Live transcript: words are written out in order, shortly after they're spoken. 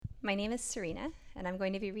My name is Serena, and I'm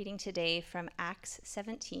going to be reading today from Acts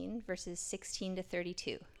 17, verses 16 to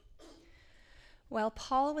 32. While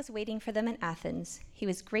Paul was waiting for them in Athens, he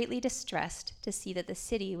was greatly distressed to see that the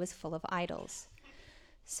city was full of idols.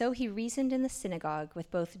 So he reasoned in the synagogue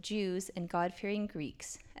with both Jews and God-fearing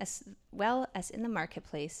Greeks, as well as in the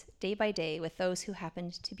marketplace, day by day with those who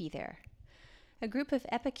happened to be there. A group of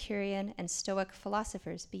Epicurean and Stoic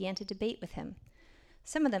philosophers began to debate with him.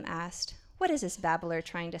 Some of them asked, "What is this babbler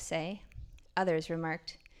trying to say?" Others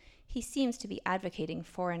remarked, "He seems to be advocating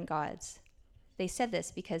foreign gods." They said this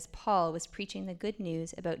because Paul was preaching the good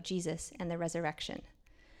news about Jesus and the resurrection.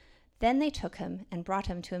 Then they took him and brought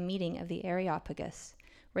him to a meeting of the Areopagus,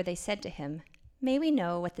 where they said to him, "May we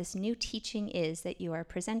know what this new teaching is that you are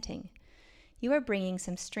presenting? You are bringing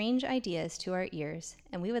some strange ideas to our ears,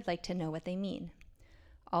 and we would like to know what they mean."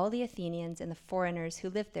 All the Athenians and the foreigners who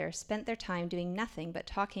lived there spent their time doing nothing but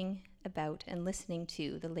talking about and listening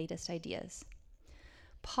to the latest ideas.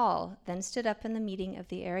 Paul then stood up in the meeting of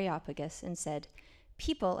the Areopagus and said,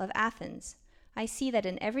 "People of Athens, I see that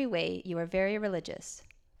in every way you are very religious.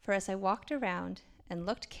 For as I walked around and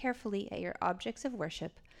looked carefully at your objects of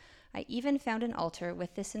worship, I even found an altar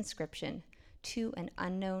with this inscription, 'To an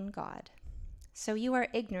unknown God.' So you are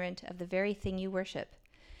ignorant of the very thing you worship,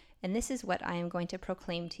 and this is what I am going to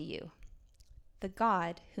proclaim to you. The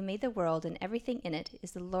God who made the world and everything in it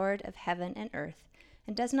is the Lord of heaven and earth,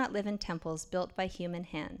 and does not live in temples built by human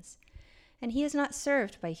hands. And he is not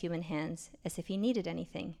served by human hands as if he needed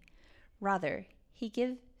anything. Rather,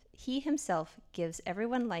 he himself gives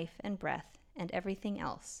everyone life and breath and everything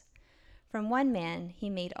else. From one man he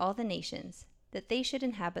made all the nations, that they should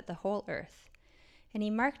inhabit the whole earth. And he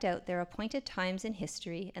marked out their appointed times in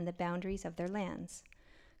history and the boundaries of their lands.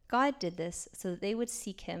 God did this so that they would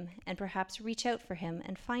seek him and perhaps reach out for him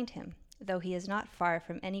and find him, though he is not far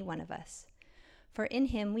from any one of us. For in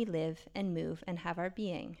him we live and move and have our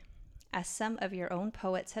being. As some of your own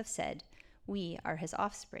poets have said, we are his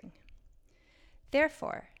offspring.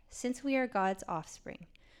 Therefore, since we are God's offspring,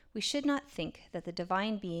 we should not think that the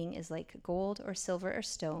divine being is like gold or silver or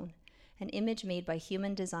stone, an image made by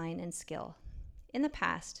human design and skill. In the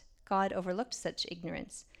past, God overlooked such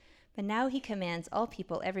ignorance, but now he commands all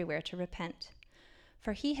people everywhere to repent.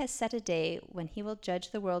 For he has set a day when he will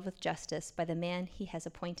judge the world with justice by the man he has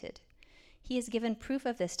appointed. He has given proof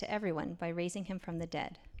of this to everyone by raising him from the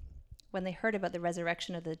dead." When they heard about the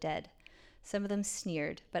resurrection of the dead, some of them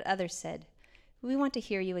sneered, but others said, "We want to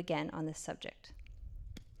hear you again on this subject."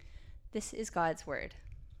 This is God's word.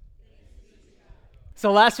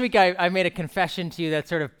 So last week I made a confession to you that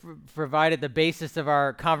sort of provided the basis of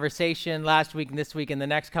our conversation last week and this week and the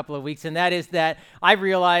next couple of weeks, and that is that I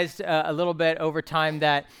realized a little bit over time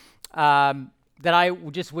that I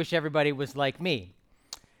just wish everybody was like me.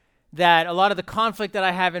 That a lot of the conflict that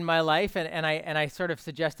I have in my life, and I sort of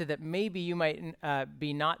suggested that maybe you might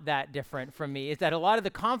be not that different from me, is that a lot of the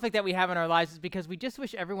conflict that we have in our lives is because we just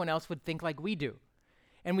wish everyone else would think like we do.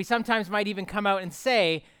 And we sometimes might even come out and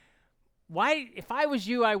say, "Why, if I was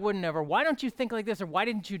you, I wouldn't have," or "Why don't you think like this," or "Why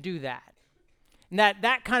didn't you do that?" And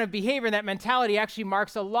that kind of behavior, that mentality actually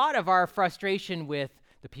marks a lot of our frustration with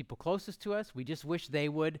the people closest to us. We just wish they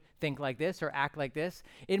would think like this or act like this.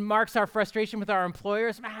 It marks our frustration with our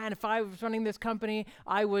employers. "Man, if I was running this company,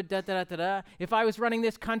 I would da-da-da-da-da. If I was running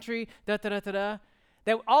this country, da-da-da-da-da."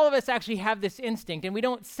 That all of us actually have this instinct, and we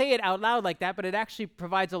don't say it out loud like that, but it actually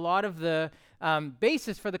provides a lot of the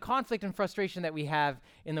basis for the conflict and frustration that we have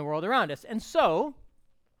in the world around us. And so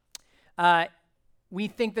we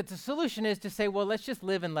think that the solution is to say, well, let's just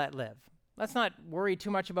live and let live. Let's not worry too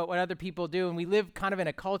much about what other people do. And we live kind of in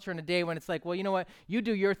a culture and a day when it's like, well, you know what? You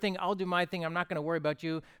do your thing, I'll do my thing. I'm not going to worry about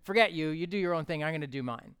you. Forget you. You do your own thing. I'm going to do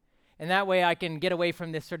mine. And that way I can get away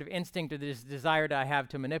from this sort of instinct or this desire that I have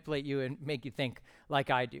to manipulate you and make you think like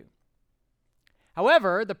I do.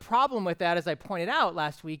 However, the problem with that, as I pointed out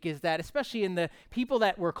last week, is that especially in the people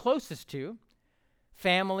that we're closest to,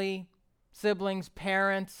 family, siblings,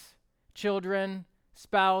 parents, children,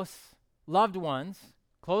 spouse, loved ones,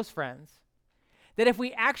 close friends, that if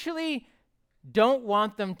we actually don't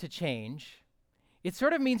want them to change, it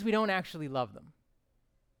sort of means we don't actually love them.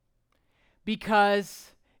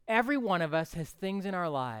 Because every one of us has things in our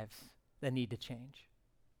lives that need to change.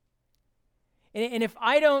 And if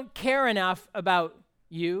I don't care enough about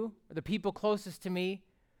you, or the people closest to me,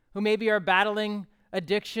 who maybe are battling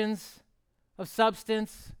addictions of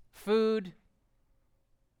substance, food,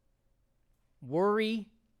 worry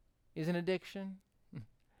is an addiction.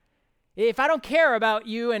 If I don't care about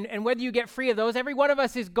you and whether you get free of those, every one of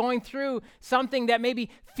us is going through something that maybe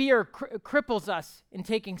fear cripples us in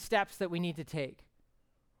taking steps that we need to take.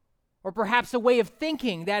 or perhaps a way of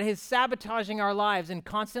thinking that is sabotaging our lives and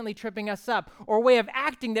constantly tripping us up, or a way of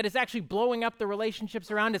acting that is actually blowing up the relationships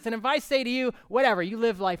around us. And if I say to you, whatever, you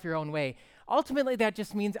live life your own way, ultimately that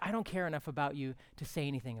just means I don't care enough about you to say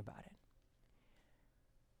anything about it.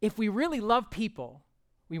 If we really love people,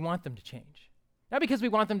 we want them to change. Not because we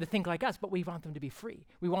want them to think like us, but we want them to be free.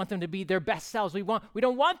 We want them to be their best selves. We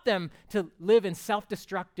don't want them to live in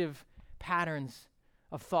self-destructive patterns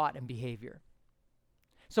of thought and behavior.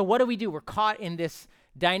 So what do? We're caught in this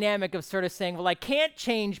dynamic of sort of saying, well, I can't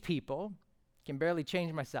change people, can barely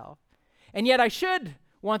change myself, and yet I should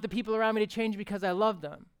want the people around me to change because I love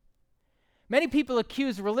them. Many people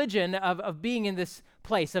accuse religion of being in this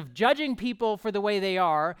place, of judging people for the way they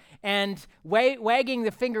are and wagging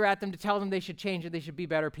the finger at them to tell them they should change or they should be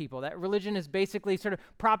better people. That religion is basically sort of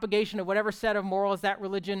propagation of whatever set of morals that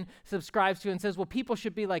religion subscribes to and says, well, people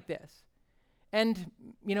should be like this. And,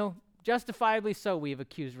 justifiably so, we've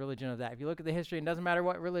accused religion of that. If you look at the history, it doesn't matter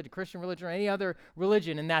what religion, Christian religion or any other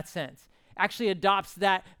religion in that sense, actually adopts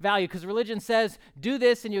that value because religion says, do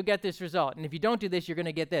this and you'll get this result. And if you don't do this, you're going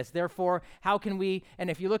to get this. Therefore, how can we, and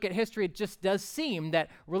if you look at history, it just does seem that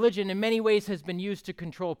religion in many ways has been used to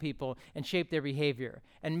control people and shape their behavior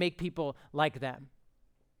and make people like them.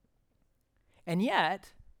 And yet,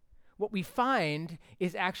 what we find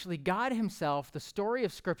is actually God himself, the story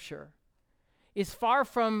of Scripture, is far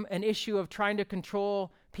from an issue of trying to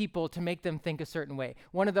control people to make them think a certain way.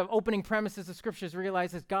 One of the opening premises of Scriptures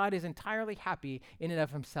realizes God is entirely happy in and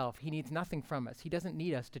of himself. He needs nothing from us. He doesn't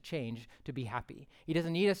need us to change to be happy. He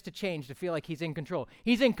doesn't need us to change to feel like he's in control.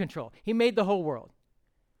 He's in control. He made the whole world.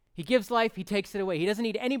 He gives life, he takes it away. He doesn't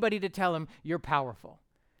need anybody to tell him, you're powerful.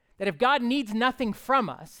 That if God needs nothing from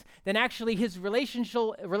us, then actually his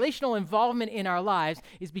relational involvement in our lives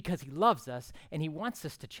is because he loves us and he wants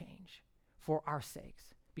us to change for our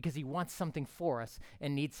sakes, because he wants something for us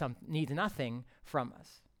and needs nothing from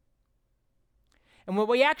us. And what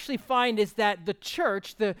we actually find is that the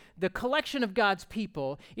church, the collection of God's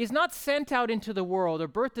people, is not sent out into the world or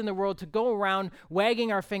birthed in the world to go around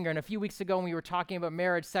wagging our finger. And a few weeks ago when we were talking about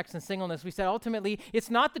marriage, sex, and singleness, we said ultimately it's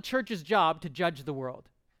not the church's job to judge the world.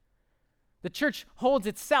 The church holds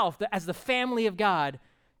itself as the family of God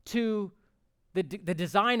to the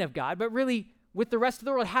design of God, but really with the rest of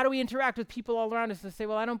the world, how do we interact with people all around us and say,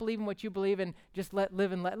 well, I don't believe in what you believe and just let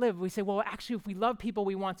live and let live? We say, well, actually, if we love people,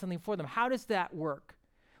 we want something for them. How does that work?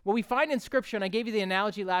 Well, we find in Scripture, and I gave you the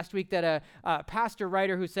analogy last week that a pastor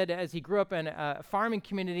writer who said as he grew up in a farming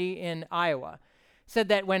community in Iowa, said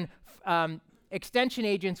that when extension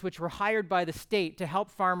agents, which were hired by the state to help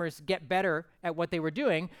farmers get better at what they were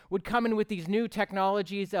doing, would come in with these new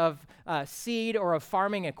technologies of seed or of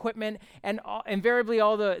farming equipment, and invariably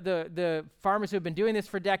all the farmers who have been doing this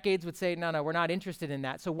for decades would say, no, we're not interested in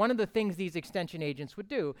that. So one of the things these extension agents would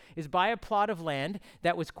do is buy a plot of land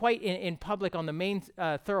that was quite in public on the main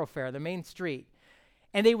thoroughfare, the main street,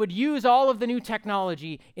 and they would use all of the new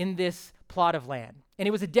technology in this plot of land. And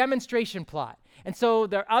it was a demonstration plot. And so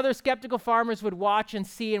the other skeptical farmers would watch and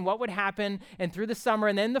see and what would happen. And through the summer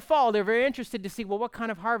and then the fall, they're very interested to see, well, what kind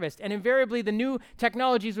of harvest? And invariably, the new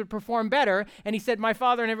technologies would perform better. And he said, my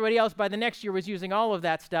father and everybody else by the next year was using all of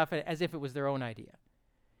that stuff as if it was their own idea.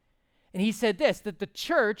 And he said this, that the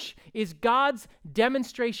church is God's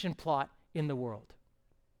demonstration plot in the world.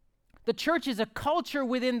 The church is a culture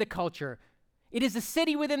within the culture. It is a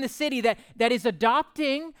city within the city that is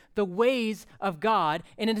adopting the ways of God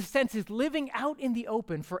and in a sense is living out in the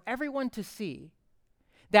open for everyone to see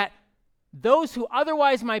that those who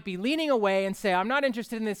otherwise might be leaning away and say, I'm not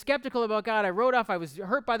interested in this, skeptical about God, I wrote off, I was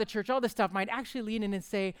hurt by the church, all this stuff, might actually lean in and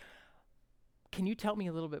say, can you tell me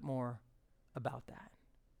a little bit more about that?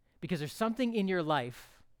 Because there's something in your life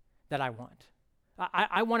that I want.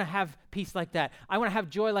 I want to have peace like that. I want to have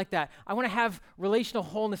joy like that. I want to have relational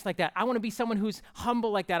wholeness like that. I want to be someone who's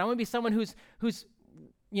humble like that. I want to be someone who's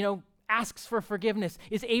asks for forgiveness,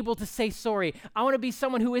 is able to say sorry. I want to be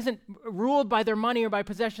someone who isn't ruled by their money or by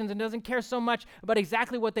possessions and doesn't care so much about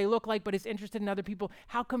exactly what they look like, but is interested in other people.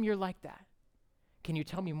 How come you're like that? Can you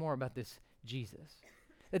tell me more about this Jesus?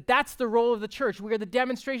 That's the role of the church. We are the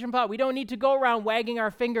demonstration plot. We don't need to go around wagging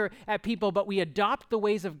our finger at people, but we adopt the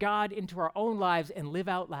ways of God into our own lives and live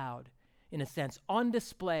out loud, in a sense, on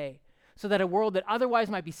display, so that a world that otherwise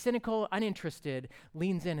might be cynical, uninterested,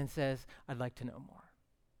 leans in and says, I'd like to know more.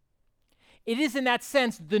 It is in that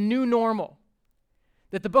sense the new normal,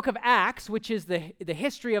 that the book of Acts, which is the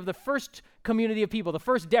history of the first community of people, the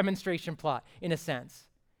first demonstration plot, in a sense,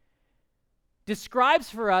 describes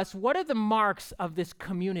for us what are the marks of this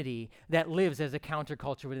community that lives as a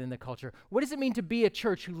counterculture within the culture. What does it mean to be a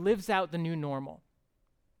church who lives out the new normal?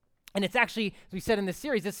 And it's actually, as we said in this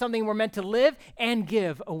series, it's something we're meant to live and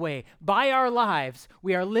give away. By our lives,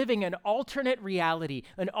 we are living an alternate reality,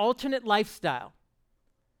 an alternate lifestyle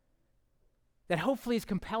that hopefully is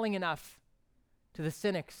compelling enough to the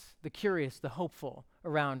cynics, the curious, the hopeful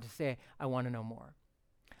around to say, I want to know more.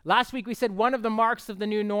 Last week we said one of the marks of the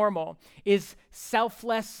new normal is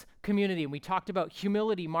selfless community. And we talked about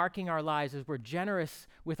humility marking our lives as we're generous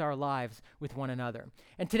with our lives with one another.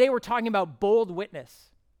 And today we're talking about bold witness.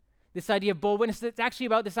 This idea of bold witness, it's actually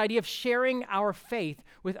about this idea of sharing our faith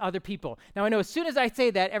with other people. Now I know as soon as I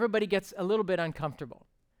say that, everybody gets a little bit uncomfortable.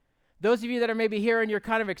 Those of you that are maybe here and you're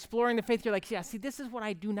kind of exploring the faith, you're like, yeah, see, this is what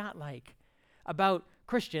I do not like about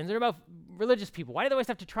Christians and about religious people. Why do they always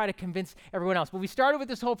have to try to convince everyone else? But we started with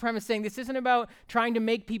this whole premise saying this isn't about trying to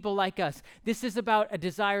make people like us. This is about a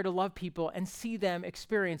desire to love people and see them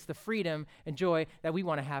experience the freedom and joy that we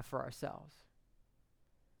want to have for ourselves.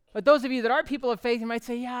 But those of you that are people of faith, you might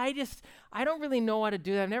say, yeah, I don't really know how to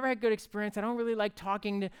do that. I've never had good experience. I don't really like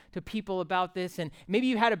talking to people about this. And maybe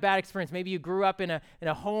you had a bad experience. Maybe you grew up in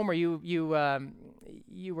a home, or you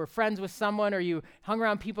were friends with someone, or you hung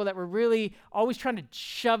around people that were really always trying to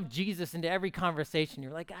shove Jesus into every conversation.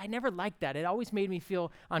 You're like, I never liked that. It always made me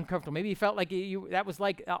feel uncomfortable. Maybe you felt like that was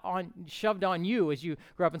like shoved on you as you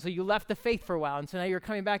grew up. And so you left the faith for a while. And so now you're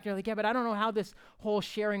coming back and you're like, yeah, but I don't know how this whole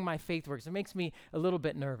sharing my faith works. It makes me a little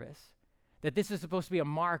bit nervous that this is supposed to be a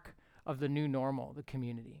mark of the new normal, the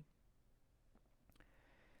community.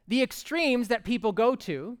 The extremes that people go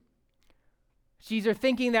to, these are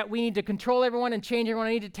thinking that we need to control everyone and change everyone,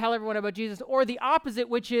 I need to tell everyone about Jesus, or the opposite,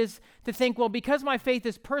 which is to think, well, because my faith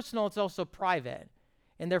is personal, it's also private,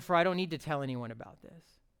 and therefore I don't need to tell anyone about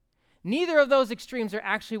this. Neither of those extremes are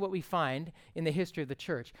actually what we find in the history of the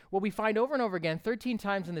church. What we find over and over again, 13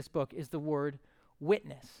 times in this book, is the word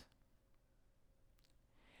witness.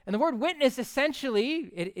 And the word witness, essentially,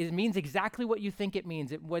 it means exactly what you think it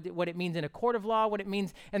means, what it means in a court of law, what it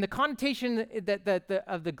means, and the connotation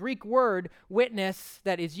of the Greek word witness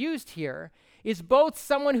that is used here is both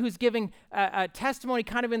someone who's giving a testimony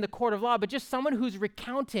kind of in the court of law, but just someone who's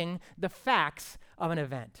recounting the facts of an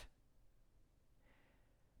event.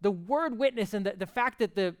 The word witness and the fact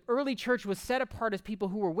that the early church was set apart as people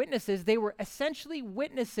who were witnesses, they were essentially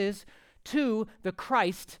witnesses to the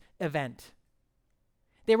Christ event.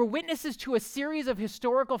 They were witnesses to a series of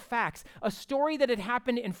historical facts, a story that had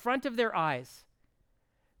happened in front of their eyes.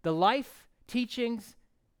 The life, teachings,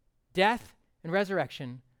 death, and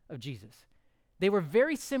resurrection of Jesus. They were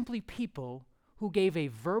very simply people who gave a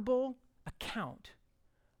verbal account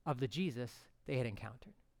of the Jesus they had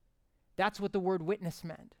encountered. That's what the word witness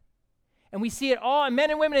meant. And we see it all in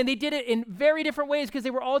men and women, and they did it in very different ways because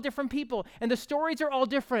they were all different people, and the stories are all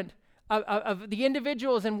different. Of the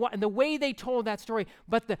individuals and the way they told that story,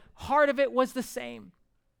 but the heart of it was the same.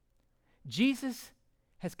 Jesus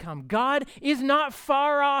has come. God is not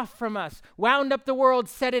far off from us, wound up the world,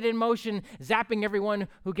 set it in motion, zapping everyone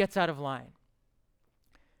who gets out of line.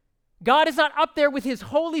 God is not up there with his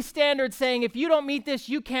holy standard saying, if you don't meet this,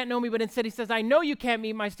 you can't know me, but instead he says, I know you can't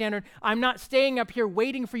meet my standard. I'm not staying up here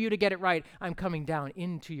waiting for you to get it right. I'm coming down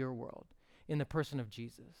into your world in the person of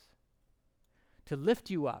Jesus to lift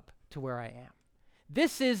you up to where I am.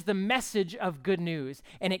 This is the message of good news,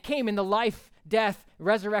 and it came in the life, death,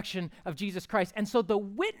 resurrection of Jesus Christ. And so the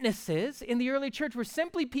witnesses in the early church were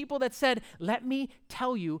simply people that said, let me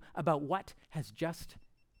tell you about what has just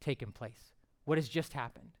taken place, what has just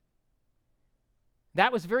happened.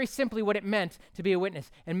 That was very simply what it meant to be a witness,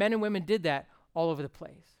 and men and women did that all over the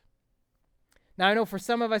place. Now I know for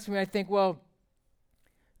some of us, we might think, well,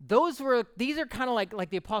 these are kind of like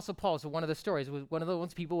the Apostle Paul. So one of the stories was one of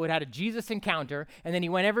those people who had a Jesus encounter, and then he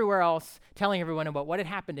went everywhere else telling everyone about what had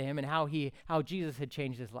happened to him and how Jesus had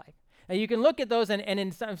changed his life. And you can look at those, and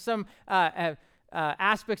in some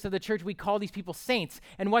aspects of the church, we call these people saints.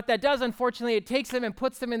 And what that does, unfortunately, it takes them and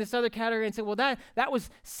puts them in this other category and say, well, that was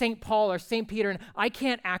St. Paul or St. Peter, and I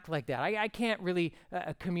can't act like that. I can't really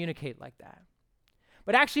communicate like that.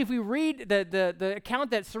 But actually, if we read the account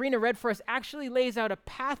that Serena read for us, actually lays out a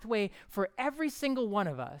pathway for every single one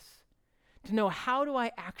of us to know, how do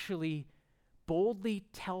I actually boldly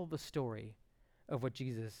tell the story of what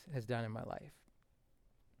Jesus has done in my life?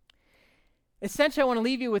 Essentially, I want to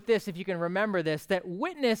leave you with this, if you can remember this, that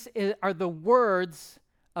witness are the words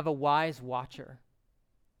of a wise watcher.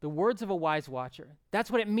 The words of a wise watcher. That's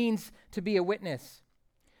what it means to be a witness.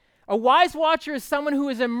 A wise watcher is someone who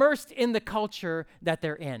is immersed in the culture that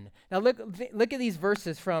they're in. Now look at these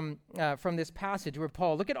verses from this passage where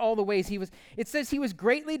Paul, look at all the ways it says he was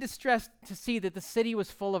greatly distressed to see that the city was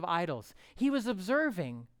full of idols. He was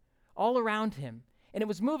observing all around him, and it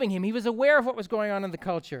was moving him. He was aware of what was going on in the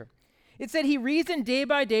culture. It said he reasoned day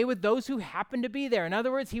by day with those who happened to be there. In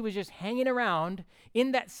other words, he was just hanging around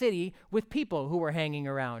in that city with people who were hanging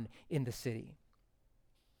around in the city.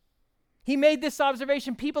 He made this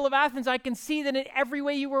observation, people of Athens, I can see that in every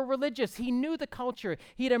way you were religious. He knew the culture.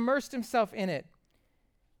 He had immersed himself in it.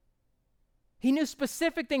 He knew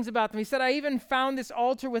specific things about them. He said, I even found this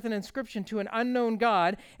altar with an inscription to an unknown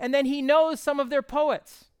God. And then he knows some of their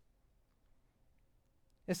poets.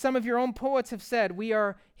 As some of your own poets have said, we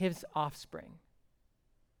are his offspring.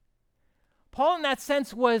 Paul, in that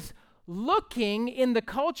sense, was looking in the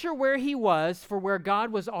culture where he was for where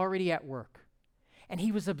God was already at work. And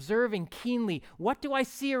he was observing keenly, what do I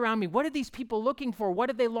see around me? What are these people looking for? What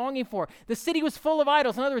are they longing for? The city was full of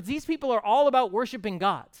idols. In other words, these people are all about worshiping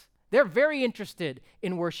gods. They're very interested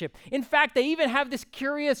in worship. In fact, they even have this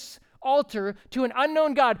curious altar to an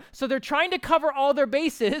unknown God. So they're trying to cover all their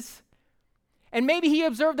bases. And maybe he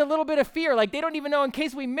observed a little bit of fear, like they don't even know in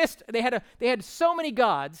case we missed. They had so many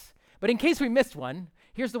gods, but in case we missed one,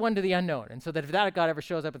 here's the one to the unknown. And so that if that God ever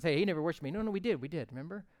shows up and say, hey, he never worshiped me. No, we did,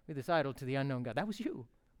 remember? We had this idol to the unknown God. That was you.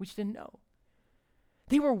 We just didn't know.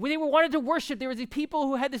 They wanted to worship. There were these people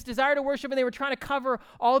who had this desire to worship, and they were trying to cover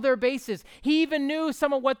all their bases. He even knew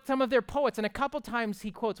some of their poets, and a couple times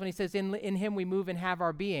he quotes when he says, in him we move and have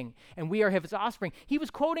our being, and we are his offspring. He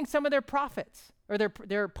was quoting some of their prophets, or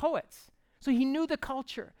their poets. So he knew the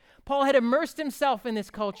culture. Paul had immersed himself in this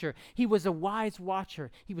culture. He was a wise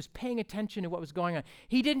watcher. He was paying attention to what was going on.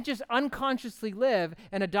 He didn't just unconsciously live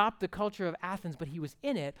and adopt the culture of Athens, but he was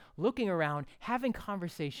in it, looking around, having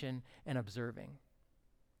conversation, and observing.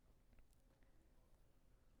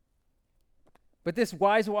 But this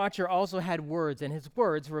wise watcher also had words, and his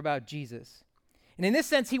words were about Jesus. And in this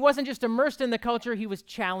sense, he wasn't just immersed in the culture, he was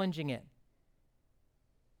challenging it.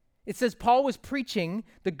 It says Paul was preaching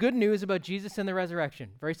the good news about Jesus and the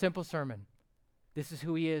resurrection. Very simple sermon. This is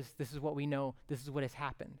who he is. This is what we know. This is what has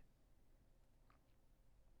happened.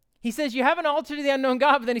 He says, you have an altar to the unknown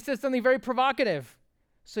God, but then he says something very provocative.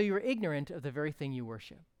 So you're ignorant of the very thing you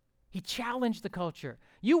worship. He challenged the culture.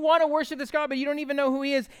 You want to worship this God, but you don't even know who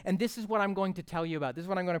he is. And this is what I'm going to tell you about. This is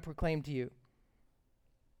what I'm going to proclaim to you.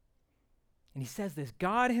 And he says this,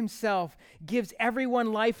 God himself gives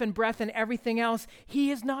everyone life and breath and everything else.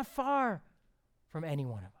 He is not far from any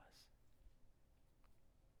one of us.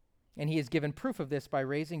 And he has given proof of this by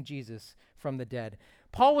raising Jesus from the dead.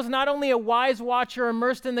 Paul was not only a wise watcher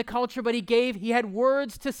immersed in the culture, but he had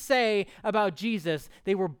words to say about Jesus.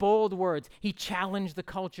 They were bold words. He challenged the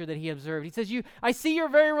culture that he observed. He says, I see you're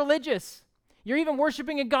very religious. You're even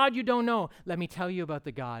worshiping a God you don't know. Let me tell you about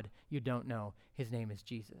the God you don't know. His name is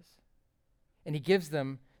Jesus. And he gives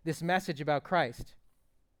them this message about Christ.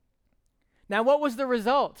 Now, what was the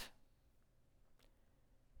result?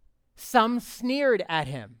 Some sneered at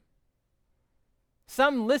him.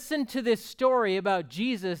 Some listened to this story about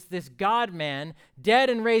Jesus, this God-man,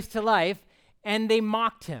 dead and raised to life, and they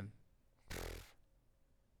mocked him.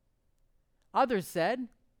 Others said,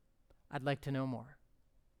 I'd like to know more.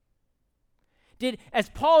 As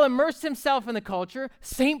Paul immersed himself in the culture,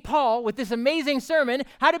 St. Paul, with this amazing sermon,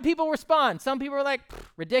 how did people respond? Some people were like,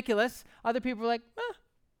 ridiculous. Other people were like,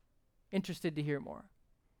 interested to hear more.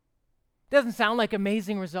 Doesn't sound like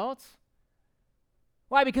amazing results.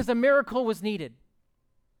 Why? Because a miracle was needed.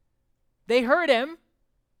 They heard him,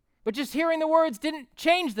 but just hearing the words didn't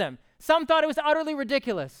change them. Some thought it was utterly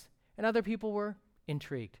ridiculous, and other people were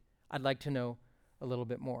intrigued. I'd like to know a little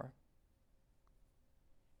bit more.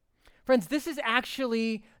 Friends, this is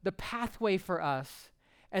actually the pathway for us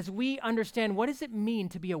as we understand what does it mean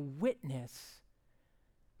to be a witness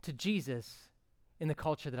to Jesus in the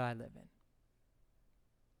culture that I live in.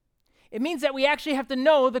 It means that we actually have to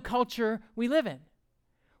know the culture we live in.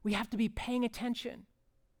 We have to be paying attention.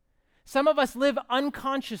 Some of us live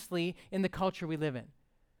unconsciously in the culture we live in.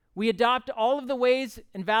 We adopt all of the ways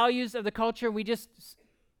and values of the culture. We're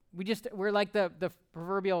like the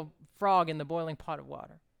proverbial frog in the boiling pot of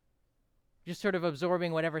water. Just sort of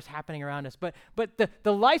absorbing whatever's happening around us. But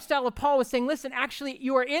the lifestyle of Paul was saying, listen, actually,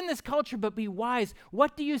 you are in this culture, but be wise.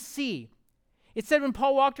 What do you see? It said when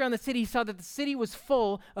Paul walked around the city, he saw that the city was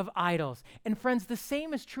full of idols. And friends, the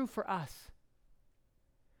same is true for us.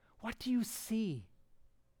 What do you see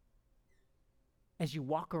as you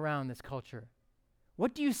walk around this culture?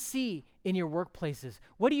 What do you see in your workplaces?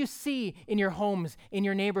 What do you see in your homes, in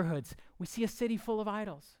your neighborhoods? We see a city full of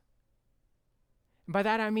idols. And by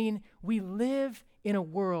that I mean we live in a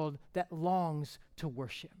world that longs to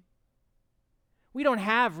worship. We don't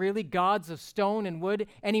have really gods of stone and wood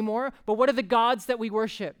anymore, but what are the gods that we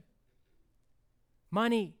worship?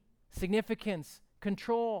 Money, significance,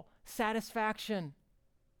 control, satisfaction,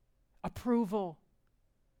 approval.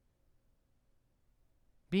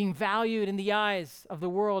 being valued in the eyes of the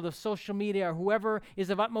world, of social media, or whoever is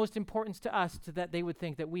of utmost importance to us, so that they would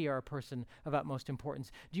think that we are a person of utmost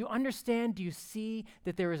importance. Do you understand? Do you see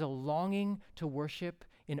that there is a longing to worship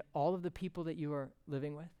in all of the people that you are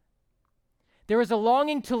living with? There is a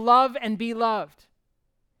longing to love and be loved.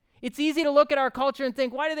 It's easy to look at our culture and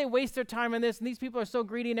think, why do they waste their time on this? And these people are so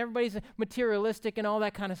greedy and everybody's materialistic and all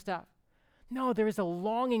that kind of stuff. No, there is a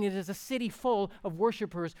longing. It is a city full of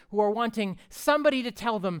worshipers who are wanting somebody to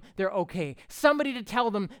tell them they're okay, somebody to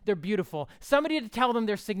tell them they're beautiful, somebody to tell them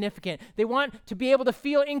they're significant. They want to be able to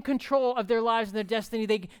feel in control of their lives and their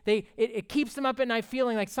destiny. It keeps them up at night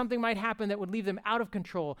feeling like something might happen that would leave them out of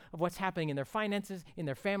control of what's happening in their finances, in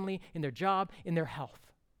their family, in their job, in their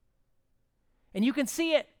health. And you can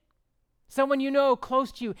see it. Someone you know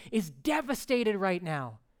close to you is devastated right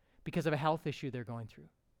now because of a health issue they're going through.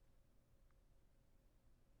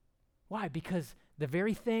 Why? Because the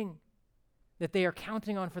very thing that they are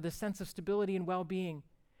counting on for the sense of stability and well-being,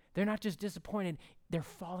 they're not just disappointed, they're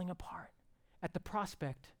falling apart at the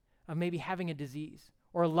prospect of maybe having a disease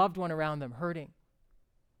or a loved one around them hurting.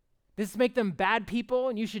 Does this make them bad people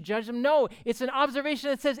and you should judge them? No, it's an observation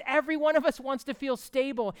that says every one of us wants to feel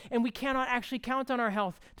stable, and we cannot actually count on our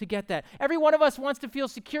health to get that. Every one of us wants to feel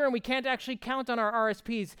secure, and we can't actually count on our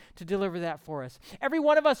RSPs to deliver that for us. Every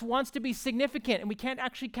one of us wants to be significant, and we can't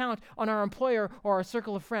actually count on our employer or our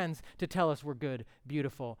circle of friends to tell us we're good,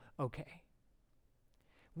 beautiful, okay.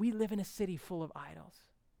 We live in a city full of idols.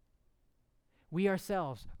 We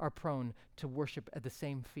ourselves are prone to worship at the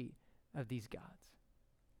same feet of these gods.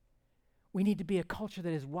 We need to be a culture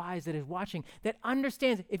that is wise, that is watching, that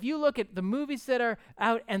understands. If you look at the movies that are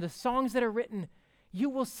out and the songs that are written, you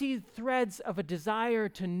will see threads of a desire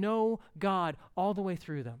to know God all the way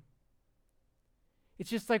through them. It's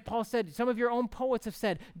just like Paul said, some of your own poets have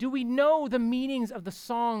said, do we know the meanings of the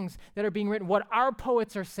songs that are being written, what our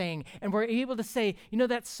poets are saying? And we're able to say, you know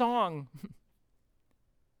that song,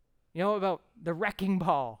 about the wrecking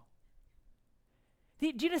ball. Do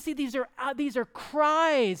you just see these are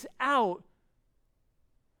cries out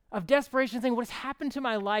of desperation, saying, what has happened to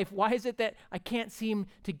my life? Why is it that I can't seem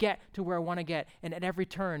to get to where I want to get? And at every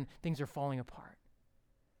turn, things are falling apart.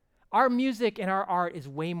 Our music and our art is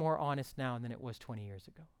way more honest now than it was 20 years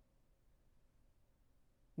ago.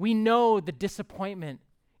 We know the disappointment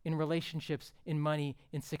in relationships, in money,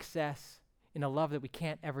 in success, in a love that we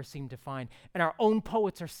can't ever seem to find. And our own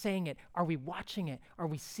poets are saying it. Are we watching it? Are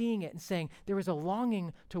we seeing it and saying, there is a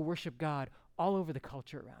longing to worship God all over the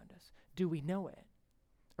culture around us? Do we know it?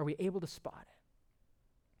 Are we able to spot it?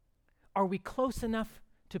 Are we close enough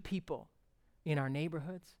to people in our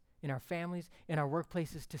neighborhoods, in our families, in our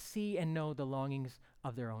workplaces to see and know the longings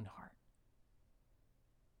of their own heart?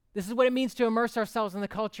 This is what it means to immerse ourselves in the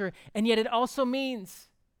culture, and yet it also means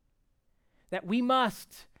that we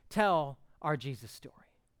must tell our Jesus story.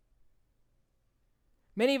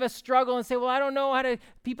 Many of us struggle and say, well, I don't know how to,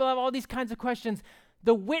 people have all these kinds of questions.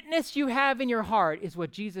 The witness you have in your heart is what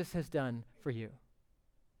Jesus has done for you.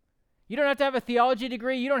 You don't have to have a theology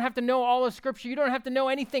degree. You don't have to know all of Scripture. You don't have to know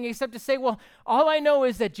anything except to say, well, all I know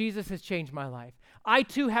is that Jesus has changed my life. I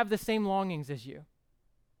too have the same longings as you.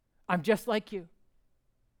 I'm just like you.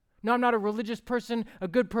 No, I'm not a religious person, a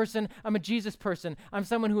good person. I'm a Jesus person. I'm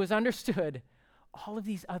someone who has understood all of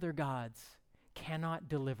these other gods cannot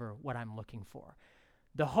deliver what I'm looking for.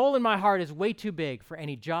 The hole in my heart is way too big for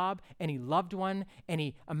any job, any loved one,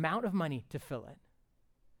 any amount of money to fill it.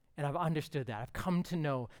 And I've understood that. I've come to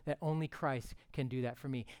know that only Christ can do that for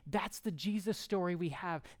me. That's the Jesus story we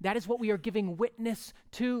have. That is what we are giving witness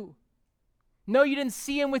to. No, you didn't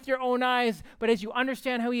see him with your own eyes, but as you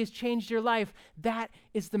understand how he has changed your life, that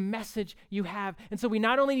is the message you have. And so we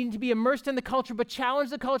not only need to be immersed in the culture, but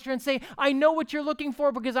challenge the culture and say, I know what you're looking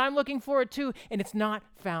for because I'm looking for it too, and it's not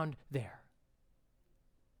found there.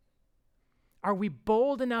 Are we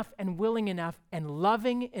bold enough and willing enough and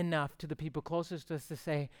loving enough to the people closest to us to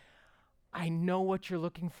say, I know what you're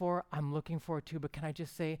looking for, I'm looking for it too, but can I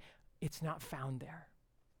just say, it's not found there?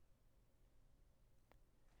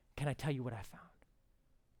 Can I tell you what I found?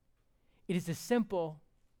 It is as simple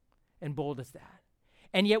and bold as that.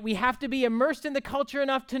 And yet we have to be immersed in the culture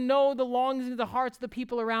enough to know the longings of the hearts of the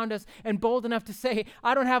people around us, and bold enough to say,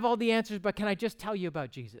 I don't have all the answers, but can I just tell you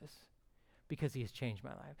about Jesus? Because he has changed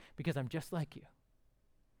my life. Because I'm just like you.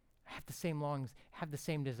 I have the same longings, have the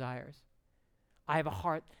same desires. I have a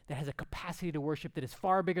heart that has a capacity to worship that is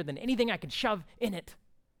far bigger than anything I can shove in it.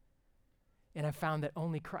 And I've found that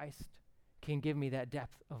only Christ can give me that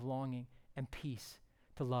depth of longing and peace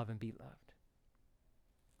to love and be loved.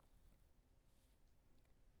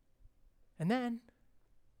 And then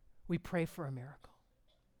we pray for a miracle.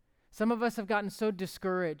 Some of us have gotten so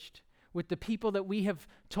discouraged with the people that we have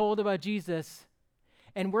told about Jesus,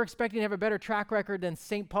 and we're expecting to have a better track record than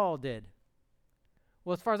St. Paul did.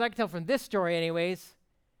 Well, as far as I can tell from this story anyways,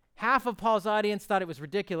 half of Paul's audience thought it was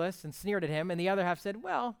ridiculous and sneered at him, and the other half said,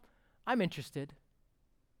 well, I'm interested.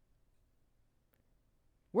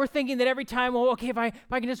 We're thinking that every time, well, okay, if I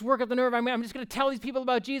can just work up the nerve, I'm just going to tell these people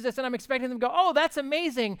about Jesus, and I'm expecting them to go, oh, that's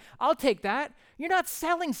amazing. I'll take that. You're not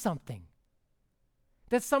selling something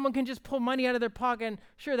that someone can just pull money out of their pocket and,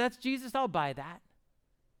 sure, that's Jesus, I'll buy that.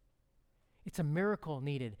 It's a miracle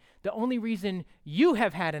needed. The only reason you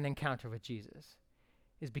have had an encounter with Jesus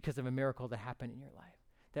is because of a miracle that happened in your life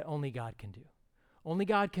that only God can do. Only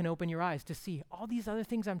God can open your eyes to see all these other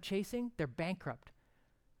things I'm chasing, they're bankrupt.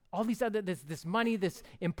 All these other, this money, this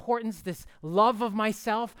importance, this love of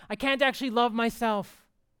myself, I can't actually love myself.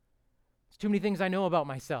 There's too many things I know about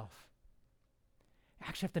myself. I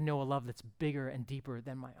actually have to know a love that's bigger and deeper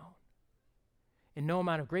than my own. And no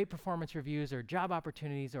amount of great performance reviews or job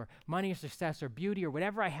opportunities or money or success or beauty or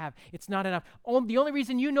whatever I have, it's not enough. The only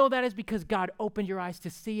reason you know that is because God opened your eyes to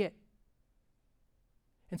see it.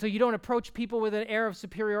 And so you don't approach people with an air of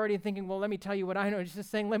superiority and thinking, well, let me tell you what I know. It's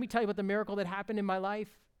just saying, let me tell you about the miracle that happened in my life.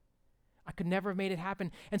 I could never have made it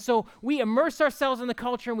happen. And so we immerse ourselves in the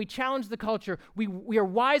culture and we challenge the culture. We are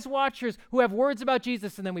wise watchers who have words about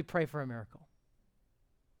Jesus, and then we pray for a miracle.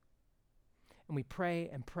 And we pray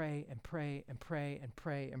and pray and pray and pray and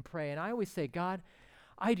pray and pray. And I always say, God,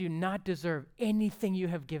 I do not deserve anything you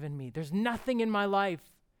have given me. There's nothing in my life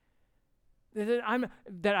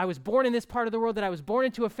that I was born in this part of the world, that I was born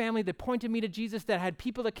into a family that pointed me to Jesus, that had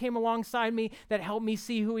people that came alongside me, that helped me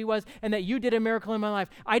see who he was, and that you did a miracle in my life.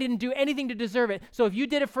 I didn't do anything to deserve it. So if you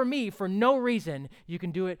did it for me for no reason, you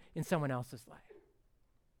can do it in someone else's life.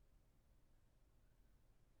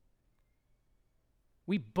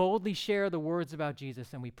 We boldly share the words about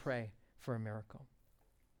Jesus and we pray for a miracle.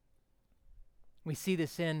 We see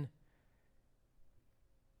this in,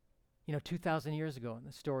 2,000 years ago in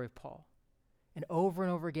the story of Paul. And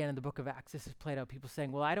over again in the book of Acts, this is played out. People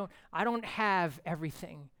saying, well, I don't have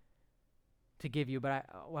everything to give you, but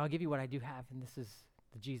I'll give you what I do have, and this is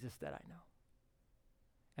the Jesus that I know.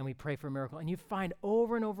 And we pray for a miracle. And you find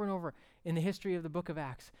over and over and over in the history of the book of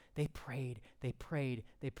Acts, they prayed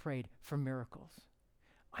for miracles.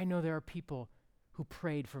 I know there are people who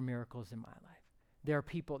prayed for miracles in my life. There are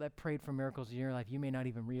people that prayed for miracles in your life. You may not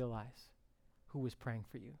even realize who was praying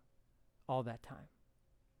for you all that time.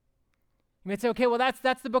 You might say, okay, well,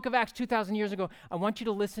 that's the book of Acts 2,000 years ago. I want you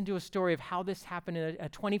to listen to a story of how this happened in a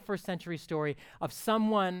 21st century story of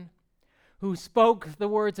someone who spoke the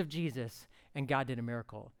words of Jesus and God did a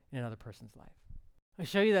miracle in another person's life. I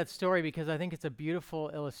show you that story because I think it's a beautiful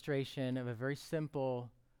illustration of a very simple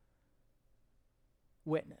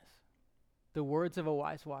witness. The words of a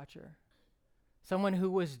wise watcher. Someone who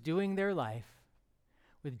was doing their life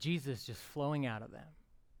with Jesus just flowing out of them.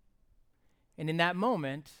 And in that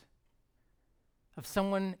moment of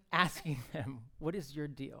someone asking them, what is your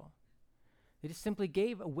deal? They just simply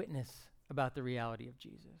gave a witness about the reality of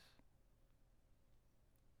Jesus.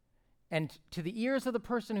 And to the ears of the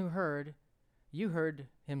person who heard, you heard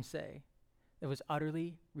him say, it was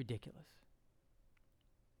utterly ridiculous.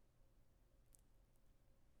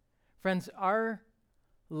 Friends, our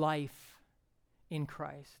life in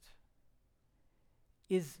Christ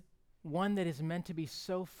is one that is meant to be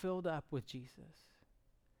so filled up with Jesus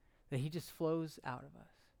that he just flows out of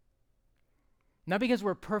us. Not because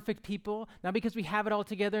we're perfect people, not because we have it all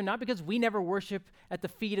together, not because we never worship at the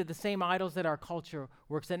feet of the same idols that our culture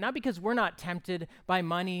works at, not because we're not tempted by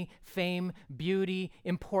money, fame, beauty,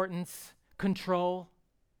 importance, control,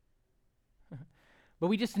 but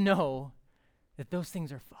we just know that those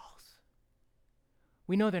things are false.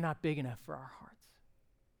 We know they're not big enough for our hearts.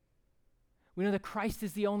 We know that Christ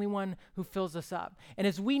is the only one who fills us up. And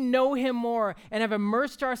as we know him more and have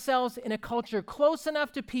immersed ourselves in a culture close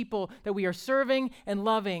enough to people that we are serving and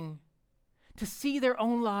loving to see their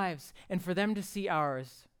own lives and for them to see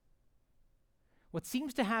ours, what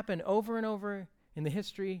seems to happen over and over in the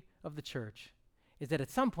history of the church is that at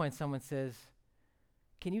some point someone says,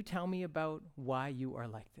 can you tell me about why you are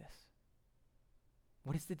like this?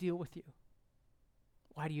 What is the deal with you?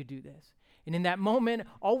 Why do you do this? And in that moment,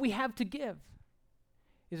 all we have to give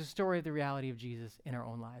is a story of the reality of Jesus in our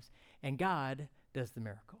own lives. And God does the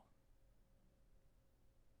miracle.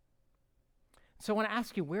 So I want to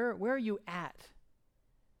ask you, where are you at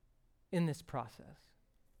in this process?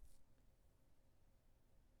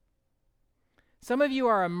 Some of you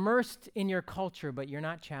are immersed in your culture, but you're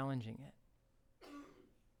not challenging it.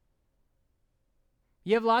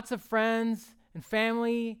 You have lots of friends and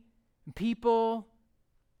family and people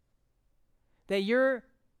that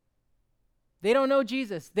they don't know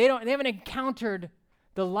Jesus. They haven't encountered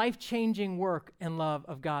the life-changing work and love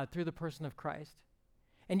of God through the person of Christ.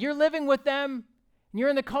 And you're living with them, and you're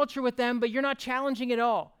in the culture with them, but you're not challenging at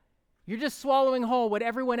all. You're just swallowing whole what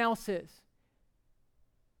everyone else is.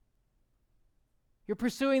 You're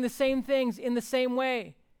pursuing the same things in the same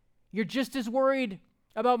way. You're just as worried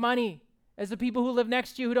about money as the people who live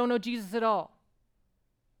next to you who don't know Jesus at all.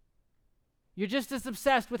 You're just as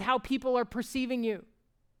obsessed with how people are perceiving you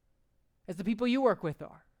as the people you work with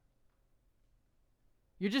are.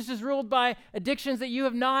 You're just as ruled by addictions that you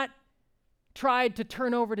have not tried to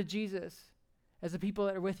turn over to Jesus as the people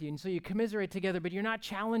that are with you. And so you commiserate together, but you're not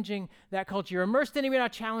challenging that culture. You're immersed in it, you're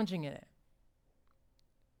not challenging in it.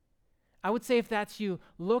 I would say if that's you,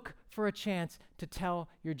 look for a chance to tell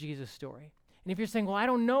your Jesus story. And if you're saying, well, I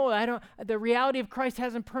don't know, the reality of Christ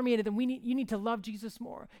hasn't permeated, then you need to love Jesus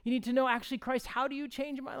more. You need to know, actually, Christ, how do you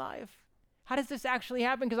change my life? How does this actually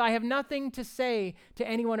happen? Because I have nothing to say to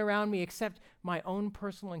anyone around me except my own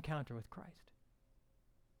personal encounter with Christ.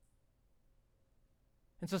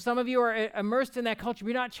 And so some of you are immersed in that culture.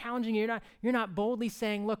 You're not challenging, you're not boldly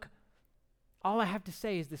saying, look, all I have to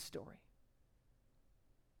say is this story.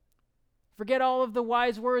 Forget all of the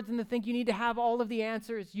wise words and to think you need to have all of the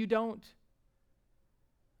answers. You don't.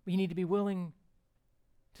 But you need to be willing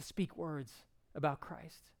to speak words about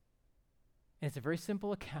Christ. And it's a very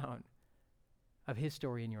simple account of his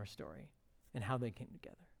story and your story and how they came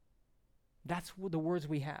together. That's the words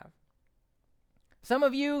we have. Some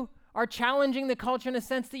of you are challenging the culture in a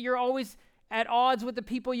sense that you're always at odds with the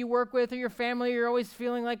people you work with or your family. You're always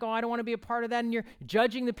feeling like, oh, I don't want to be a part of that. And you're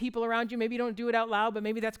judging the people around you. Maybe you don't do it out loud, but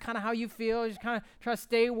maybe that's kind of how you feel. You just kind of try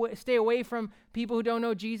to stay away from people who don't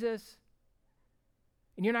know Jesus.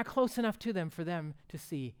 And you're not close enough to them for them to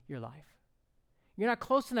see your life. You're not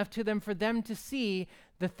close enough to them for them to see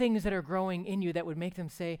the things that are growing in you that would make them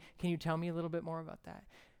say, can you tell me a little bit more about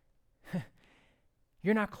that?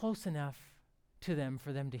 You're not close enough to them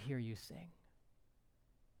for them to hear you sing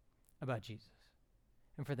about Jesus.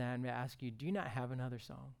 And for that, I'm going to ask you, do you not have another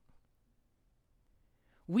song?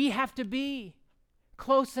 We have to be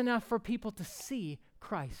close enough for people to see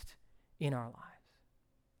Christ in our lives.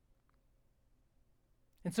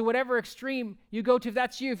 And so whatever extreme you go to, if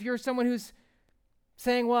that's you, if you're someone who's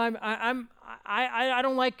saying, well, I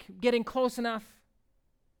don't like getting close enough,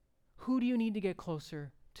 who do you need to get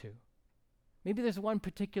closer to? Maybe there's one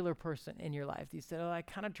particular person in your life that you said, oh, I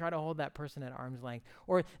kind of try to hold that person at arm's length.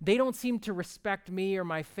 Or they don't seem to respect me or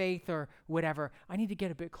my faith or whatever. I need to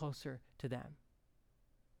get a bit closer to them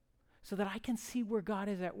so that I can see where God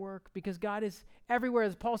is at work, because God is everywhere.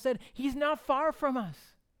 As Paul said, he's not far from us.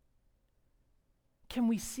 Can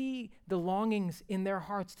we see the longings in their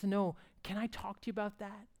hearts to know, can I talk to you about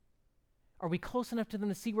that? Are we close enough to them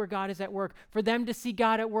to see where God is at work, for them to see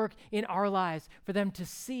God at work in our lives, for them to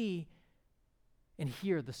see and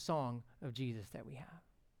hear the song of Jesus that we have?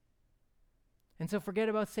 And so forget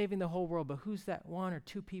about saving the whole world, but who's that one or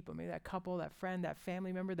two people, maybe that couple, that friend, that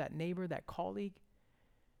family member, that neighbor, that colleague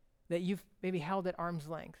that you've maybe held at arm's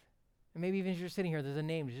length? And maybe even as you're sitting here, there's a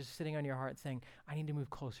name just sitting on your heart saying, I need to move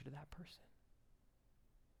closer to that person.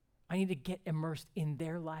 I need to get immersed in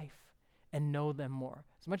their life and know them more.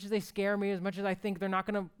 As much as they scare me, as much as I think they're not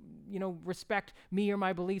going to, respect me or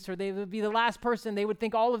my beliefs, or they would be the last person, they would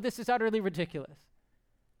think all of this is utterly ridiculous.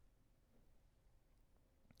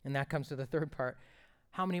 And that comes to the third part.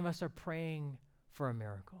 How many of us are praying for a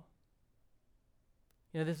miracle?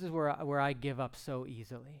 This is where I give up so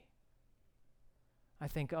easily. I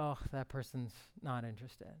think, oh, that person's not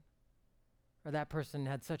interested. Or that person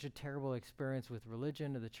had such a terrible experience with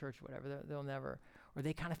religion or the church, whatever, they'll never, or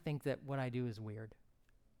they kind of think that what I do is weird.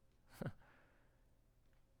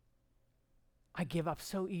 I give up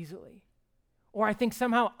so easily. Or I think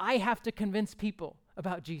somehow I have to convince people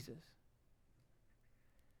about Jesus.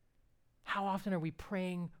 How often are we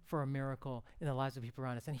praying for a miracle in the lives of people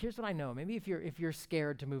around us? And here's what I know. Maybe if you're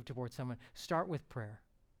scared to move towards someone, start with prayer.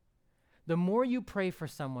 The more you pray for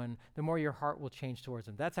someone, the more your heart will change towards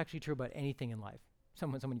them. That's actually true about anything in life.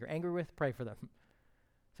 Someone you're angry with, pray for them.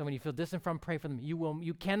 Someone you feel distant from, pray for them.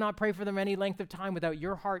 You cannot pray for them any length of time without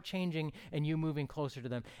your heart changing and you moving closer to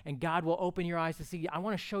them. And God will open your eyes to see, I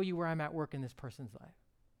want to show you where I'm at work in this person's life.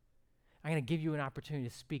 I'm going to give you an opportunity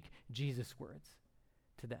to speak Jesus' words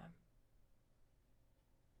to them.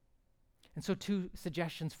 And so 2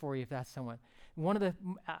 suggestions for you if that's someone. One of the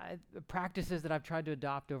practices that I've tried to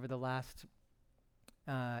adopt over the last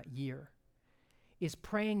year is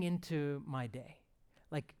praying into my day.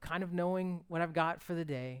 Like kind of knowing what I've got for the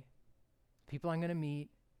day, people I'm going to meet,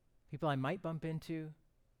 people I might bump into.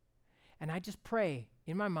 And I just pray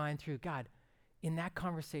in my mind through, God, in that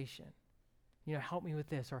conversation, help me with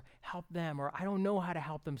this, or help them, or I don't know how to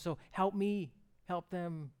help them, so help me, help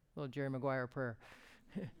them. Little Jerry Maguire prayer.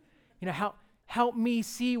 Help me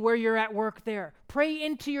see where you're at work there. Pray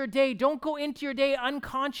into your day. Don't go into your day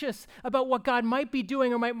unconscious about what God might be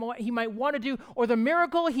doing or he might want to do, or the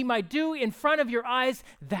miracle he might do in front of your eyes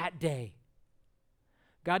that day.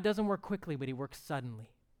 God doesn't work quickly, but he works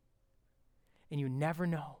suddenly. And you never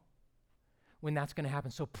know when that's going to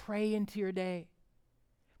happen. So pray into your day.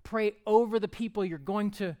 Pray over the people you're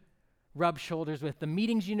going to rub shoulders with, the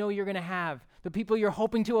meetings you're going to have, the people you're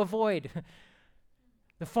hoping to avoid,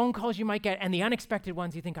 the phone calls you might get, and the unexpected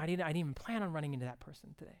ones you think, I didn't even plan on running into that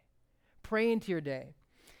person today. Pray into your day.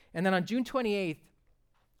 And then on June 28th,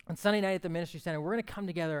 on Sunday night at the Ministry Center, we're going to come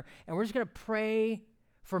together and we're just going to pray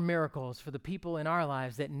for miracles for the people in our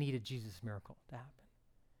lives that needed Jesus' miracle to happen.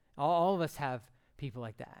 All of us have people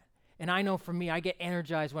like that. And I know for me, I get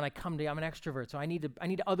energized when I come to, I'm an extrovert, so I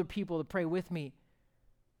need other people to pray with me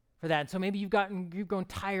for that. And so maybe you've grown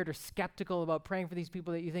tired or skeptical about praying for these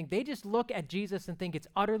people that you think they just look at Jesus and think it's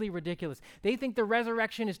utterly ridiculous. They think the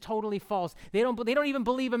resurrection is totally false. They don't even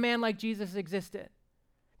believe a man like Jesus existed.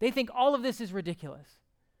 They think all of this is ridiculous.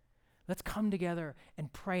 Let's come together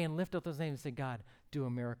and pray and lift up those names and say, God, do a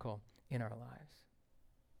miracle in our lives.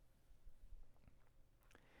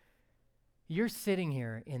 You're sitting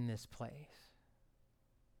here in this place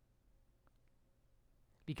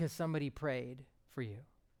because somebody prayed for you.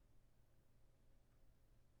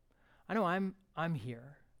 I know I'm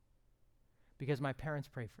here because my parents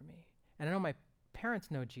prayed for me. And I know my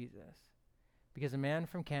parents know Jesus because a man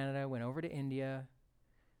from Canada went over to India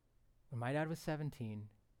when my dad was 17. He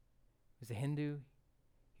was a Hindu.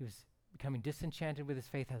 He was becoming disenchanted with his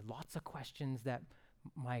faith, had lots of questions that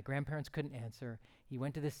my grandparents couldn't answer. He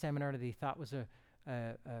went to this seminar that he thought was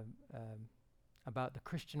about the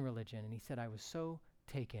Christian religion, and he said, I was so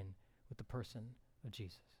taken with the person of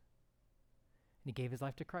Jesus. And he gave his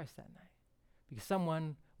life to Christ that night because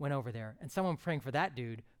someone went over there, and someone praying for that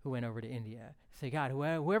dude who went over to India. Say, God,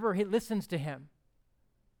 whoever listens to him,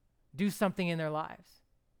 do something in their lives.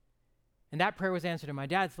 And that prayer was answered in my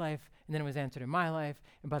dad's life, and then it was answered in my life,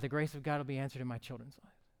 and by the grace of God, it'll be answered in my children's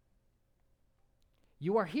lives.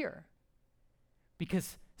 You are here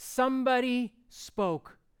because somebody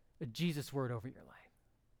spoke a Jesus word over your life,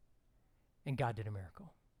 and God did a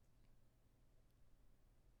miracle.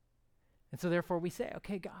 And so therefore we say,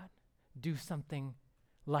 okay, God, do something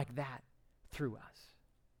like that through us,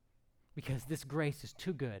 because this grace is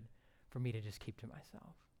too good for me to just keep to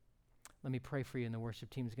myself. Let me pray for you, and the worship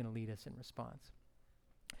team is going to lead us in response.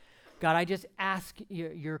 God, I just ask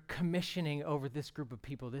your commissioning over this group of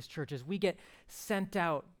people, this church, as we get sent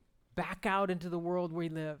out, back out into the world we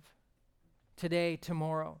live, today,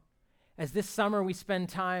 tomorrow. As this summer we spend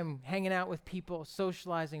time hanging out with people,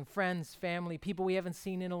 socializing, friends, family, people we haven't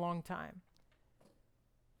seen in a long time.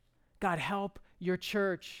 God, help your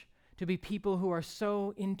church to be people who are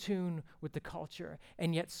so in tune with the culture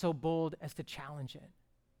and yet so bold as to challenge it.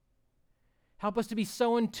 Help us to be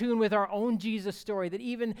so in tune with our own Jesus story that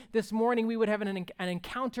even this morning we would have an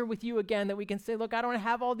encounter with you again, that we can say, look, I don't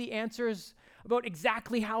have all the answers about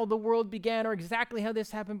exactly how the world began or exactly how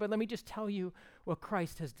this happened, but let me just tell you what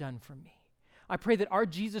Christ has done for me. I pray that our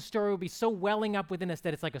Jesus story will be so welling up within us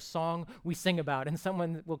that it's like a song we sing about, and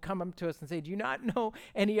someone will come up to us and say, do you not know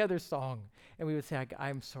any other song? And we would say,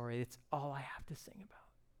 I'm sorry, it's all I have to sing about.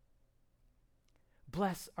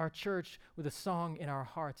 Bless our church with a song in our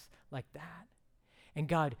hearts like that. And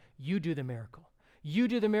God, you do the miracle. You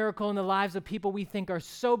do the miracle in the lives of people we think are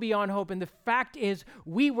so beyond hope. And the fact is,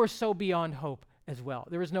 we were so beyond hope as well.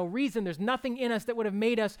 There is no reason, there's nothing in us that would have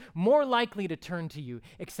made us more likely to turn to you,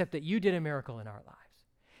 except that you did a miracle in our lives.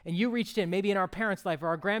 And you reached in, maybe in our parents' life or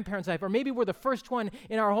our grandparents' life, or maybe we're the first one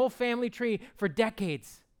in our whole family tree for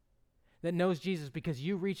decades that knows Jesus, because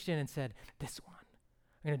you reached in and said, this one.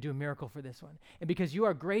 I'm going to do a miracle for this one. And because you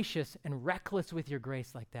are gracious and reckless with your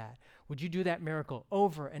grace like that, would you do that miracle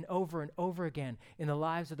over and over and over again in the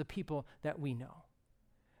lives of the people that we know,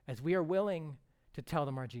 as we are willing to tell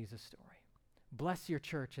them our Jesus story. Bless your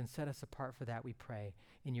church and set us apart for that, we pray.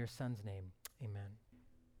 In your Son's name, amen.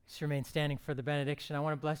 Just remain standing for the benediction. I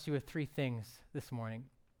want to bless you with 3 things this morning.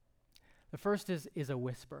 The first is a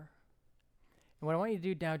whisper. And what I want you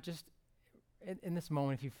to do now, just in this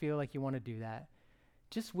moment, if you feel like you want to do that,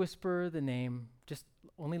 just whisper the name, just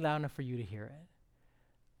only loud enough for you to hear it.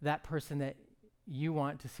 That person that you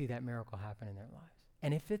want to see that miracle happen in their lives.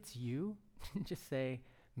 And if it's you, just say,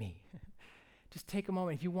 me. Just take a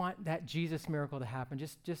moment. If you want that Jesus miracle to happen,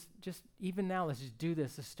 just even now, let's just do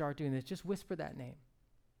this. Let's start doing this. Just whisper that name.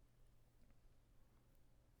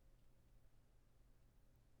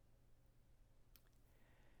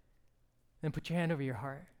 Then put your hand over your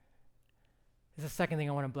heart. This is the second thing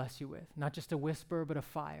I want to bless you with. Not just a whisper, but a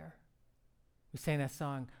fire. We sang that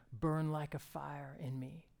song, "Burn like a fire in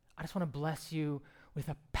me." I just want to bless you with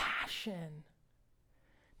a passion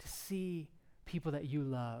to see people that you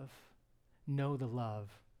love know the love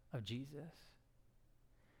of Jesus.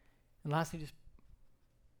 And lastly, just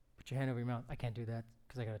put your hand over your mouth. I can't do that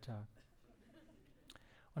because I got to talk.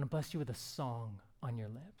 I want to bless you with a song on your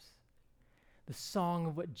lips. The song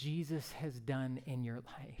of what Jesus has done in your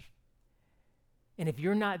life. And if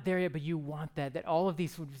you're not there yet, but you want that all of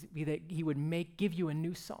these would be that he would give you a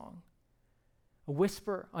new song. A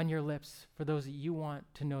whisper on your lips for those that you want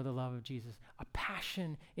to know the love of Jesus. A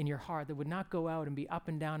passion in your heart that would not go out and be up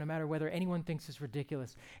and down no matter whether anyone thinks it's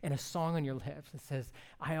ridiculous. And a song on your lips that says,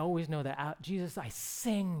 I always know that, Jesus, I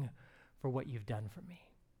sing for what you've done for me.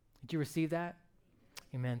 Did you receive that?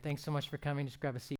 Amen. Thanks so much for coming. Just grab a seat.